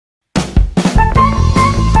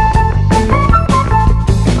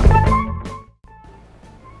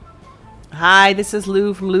Hi, this is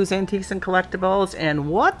Lou from Lou's Antiques and Collectibles, and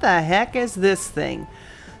what the heck is this thing?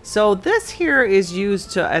 So this here is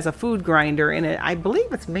used as a food grinder, and I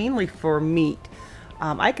believe it's mainly for meat.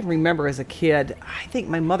 I can remember as a kid, I think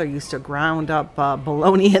my mother used to ground up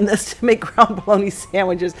bologna in this to make ground bologna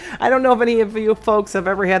sandwiches. I don't know if any of you folks have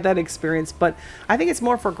ever had that experience, but I think it's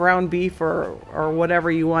more for ground beef or whatever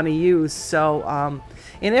you want to use. So,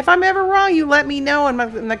 and if I'm ever wrong, you let me know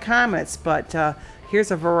in the comments. But here's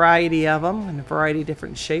a variety of them in a variety of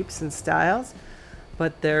different shapes and styles.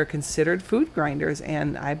 But they're considered food grinders,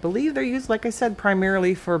 and I believe they're used, like I said,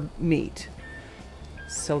 primarily for meat.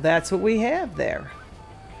 So that's what we have there.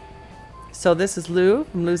 So this is Lou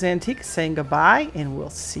from Lou's Antiques saying goodbye, and we'll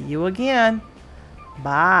see you again.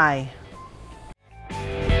 Bye.